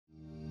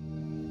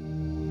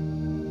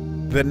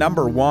The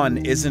number one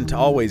isn't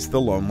always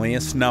the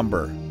loneliest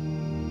number.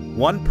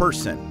 One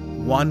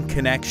person, one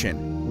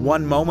connection,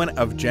 one moment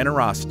of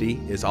generosity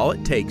is all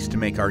it takes to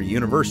make our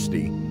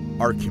university,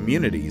 our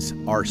communities,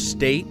 our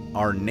state,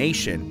 our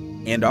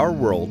nation, and our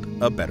world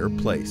a better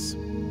place.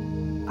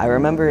 I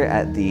remember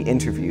at the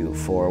interview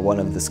for one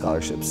of the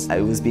scholarships,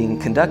 it was being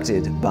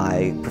conducted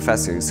by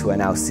professors who I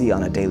now see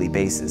on a daily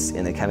basis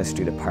in the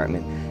chemistry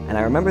department, and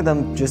I remember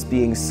them just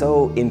being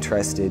so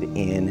interested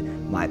in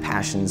my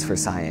passions for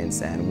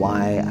science and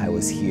why I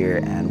was here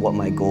and what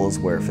my goals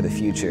were for the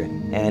future.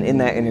 And in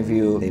that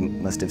interview, they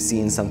must have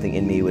seen something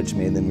in me which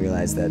made them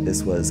realize that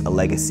this was a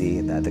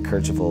legacy that the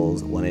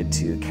Kirchhoffs wanted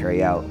to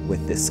carry out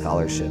with this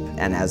scholarship.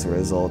 And as a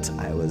result,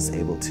 I was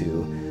able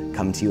to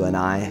come to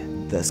UNI.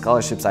 The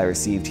scholarships I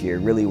received here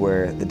really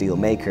were the deal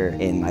maker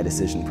in my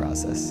decision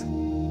process.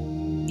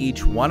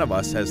 Each one of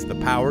us has the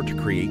power to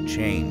create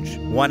change.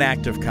 One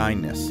act of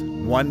kindness,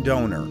 one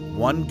donor,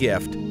 one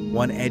gift,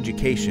 one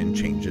education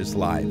changes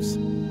lives.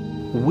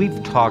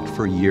 We've talked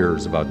for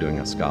years about doing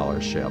a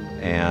scholarship,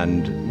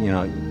 and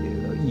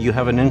you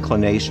have an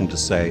inclination to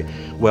say,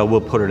 well,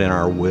 we'll put it in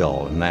our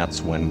will, and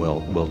that's when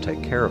we'll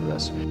take care of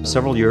this.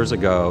 Several years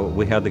ago,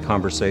 we had the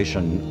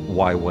conversation,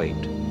 why wait?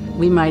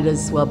 We might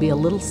as well be a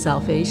little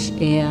selfish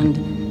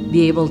and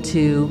be able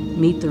to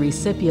meet the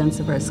recipients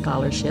of our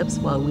scholarships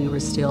while we were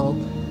still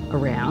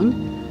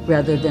around,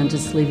 rather than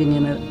just leaving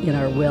in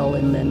our will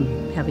and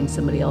then having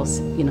somebody else,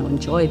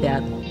 enjoy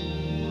that.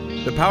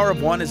 The power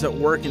of one is at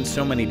work in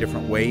so many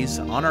different ways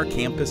on our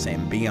campus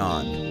and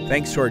beyond.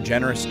 Thanks to our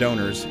generous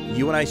donors,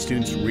 UNI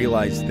students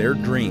realize their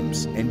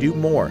dreams and do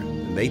more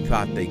than they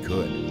thought they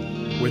could.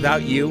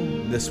 Without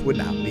you, this would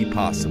not be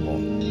possible.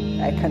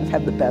 I kind of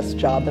have the best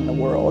job in the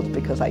world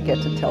because I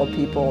get to tell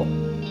people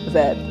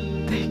that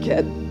they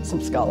get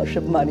some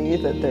scholarship money,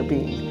 that they're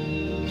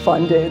being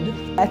funded.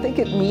 I think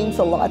it means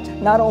a lot,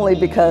 not only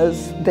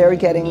because they're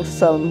getting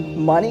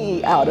some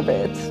money out of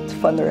it to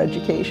fund their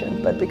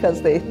education, but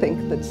because they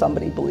think that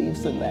somebody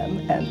believes in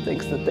them and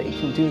thinks that they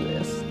can do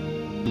this.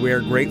 We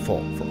are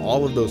grateful for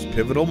all of those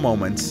pivotal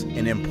moments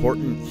and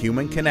important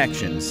human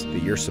connections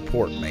that your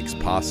support makes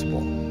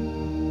possible.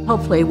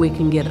 Hopefully we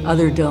can get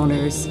other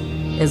donors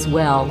as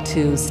well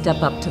to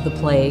step up to the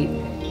plate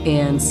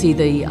and see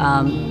the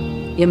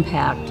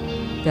impact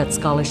that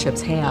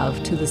scholarships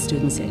have to the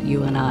students at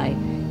UNI,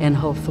 and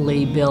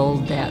hopefully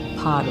build that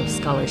pot of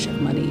scholarship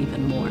money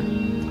even more.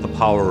 The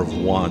power of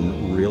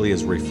one really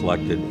is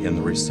reflected in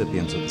the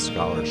recipients of the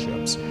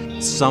scholarships.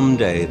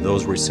 Someday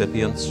those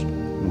recipients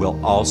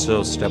will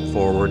also step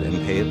forward and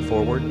pay it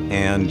forward,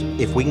 and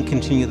if we can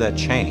continue that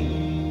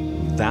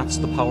chain, that's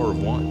the power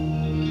of one.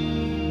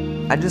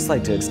 I'd just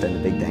like to extend a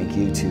big thank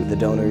you to the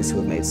donors who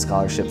have made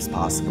scholarships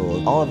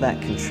possible. All of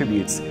that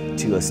contributes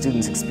to a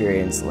student's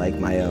experience like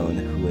my own,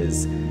 who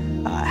has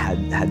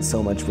had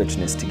so much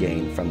richness to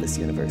gain from this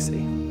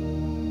university.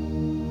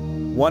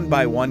 One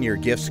by one, your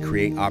gifts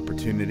create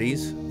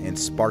opportunities and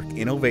spark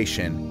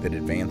innovation that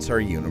advance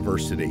our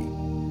university.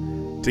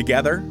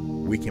 Together,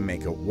 we can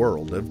make a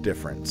world of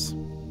difference.